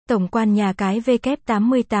Tổng quan nhà cái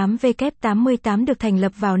W88 W88 được thành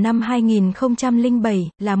lập vào năm 2007,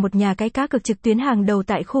 là một nhà cái cá cược trực tuyến hàng đầu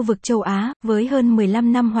tại khu vực châu Á, với hơn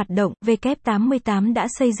 15 năm hoạt động, W88 đã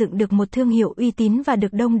xây dựng được một thương hiệu uy tín và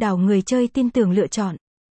được đông đảo người chơi tin tưởng lựa chọn.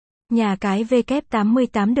 Nhà cái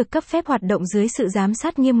W88 được cấp phép hoạt động dưới sự giám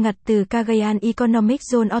sát nghiêm ngặt từ Cagayan Economic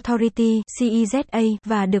Zone Authority, CEZA,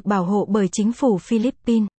 và được bảo hộ bởi chính phủ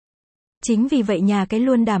Philippines. Chính vì vậy nhà cái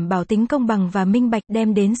luôn đảm bảo tính công bằng và minh bạch,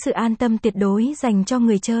 đem đến sự an tâm tuyệt đối dành cho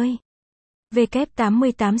người chơi.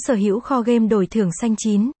 W88 sở hữu kho game đổi thưởng xanh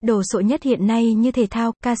chín, đồ sộ nhất hiện nay như thể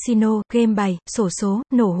thao, casino, game bài, xổ số,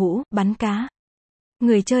 nổ hũ, bắn cá.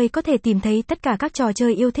 Người chơi có thể tìm thấy tất cả các trò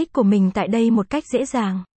chơi yêu thích của mình tại đây một cách dễ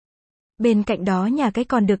dàng. Bên cạnh đó nhà cái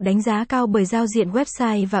còn được đánh giá cao bởi giao diện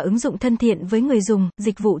website và ứng dụng thân thiện với người dùng,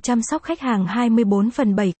 dịch vụ chăm sóc khách hàng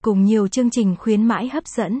 24/7, cùng nhiều chương trình khuyến mãi hấp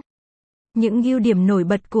dẫn. Những ưu điểm nổi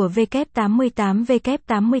bật của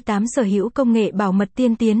W88 sở hữu công nghệ bảo mật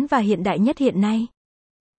tiên tiến và hiện đại nhất hiện nay.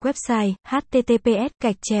 Website: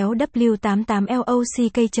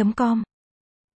 https://w88lock.com